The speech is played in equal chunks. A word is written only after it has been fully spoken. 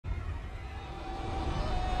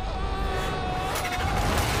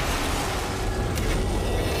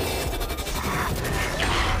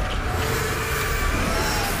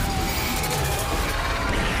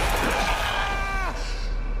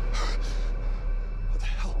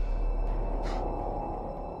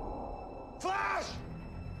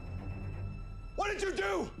did you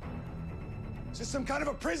do? Is this some kind of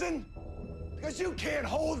a prison? Because you can't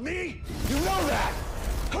hold me. You know that.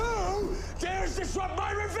 Who dares disrupt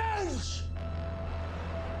my revenge?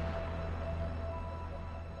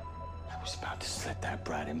 I was about to slit that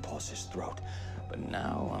brat Impulse's throat, but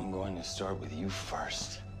now I'm going to start with you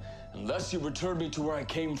first. Unless you return me to where I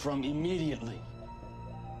came from immediately.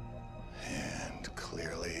 And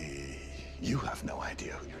clearly, you have no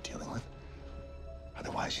idea who you're dealing with.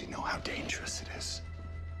 Otherwise, you know how dangerous it is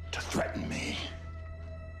to threaten me.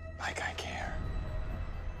 Like I care.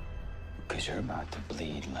 Because you're about to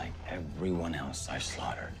bleed like everyone else I've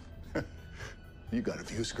slaughtered. You got a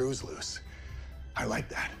few screws loose. I like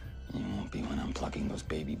that. You won't be when I'm plucking those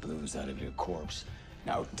baby blues out of your corpse.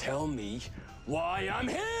 Now tell me why I'm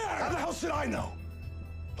here! How the hell should I know?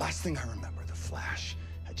 Last thing I remember, the Flash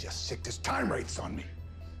had just sicked his time wraiths on me.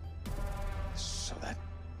 So that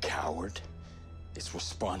coward is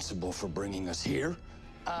responsible for bringing us here?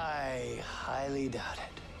 I highly doubt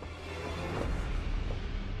it.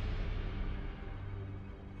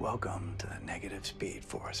 Welcome to the negative speed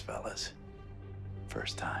force, fellas.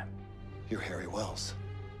 First time. You're Harry Wells.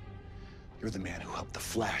 You're the man who helped the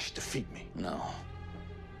Flash defeat me. No.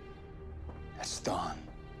 That's Thawne.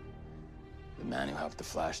 The man who helped the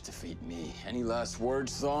Flash defeat me. Any last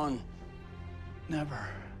words, Thawne? Never.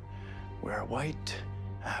 Wear white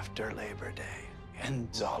after Labor Day.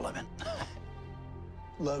 And Zolomon.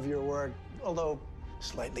 Love your work, although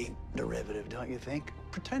slightly derivative, don't you think?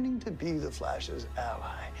 Pretending to be the Flash's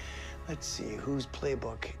ally. Let's see, whose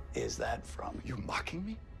playbook is that from? You mocking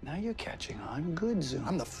me? Now you're catching on. Good, Zoom.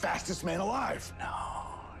 I'm the fastest man alive. No,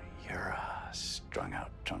 you're a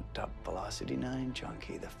strung-out, chunked-up Velocity 9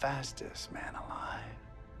 junkie, the fastest man alive.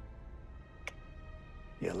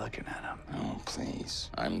 You're looking at him. Oh,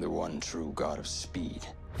 please. I'm the one true god of speed.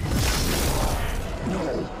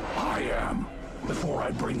 No, I am. Before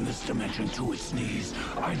I bring this dimension to its knees,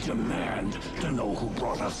 I demand to know who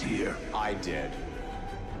brought us here. I did.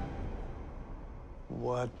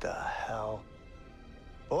 What the hell?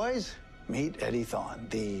 Boys, meet Eddie Thawne,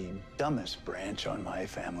 the dumbest branch on my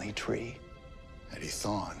family tree. Eddie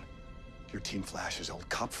Thawne, you're Team Flash's old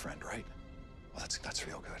cop friend, right? Well, that's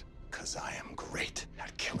real good, because I am great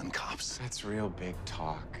at killing cops. That's real big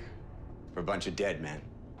talk. For a bunch of dead men.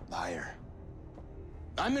 Liar.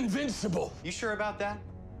 I'm invincible. You sure about that?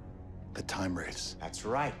 The time wraiths. That's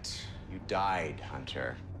right. You died,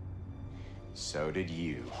 Hunter. So did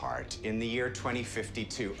you, Hart, in the year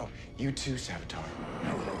 2052. Oh, you too, Savitar.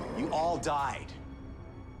 You all died.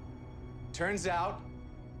 Turns out,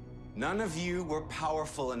 none of you were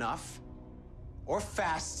powerful enough or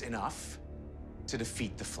fast enough to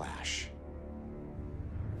defeat the Flash.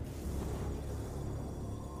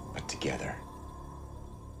 But together,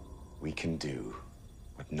 we can do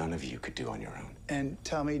what none of you could do on your own. And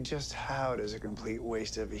tell me, just how does a complete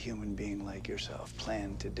waste of a human being like yourself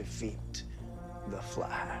plan to defeat the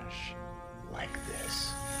Flash? Like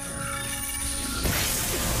this.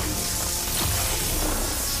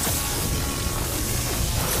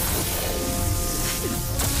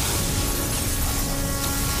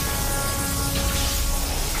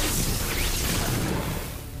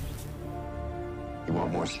 You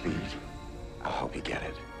want more speed? I'll help you get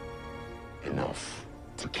it. Enough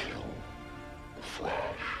to kill the Flash.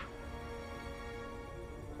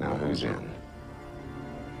 Now who's in?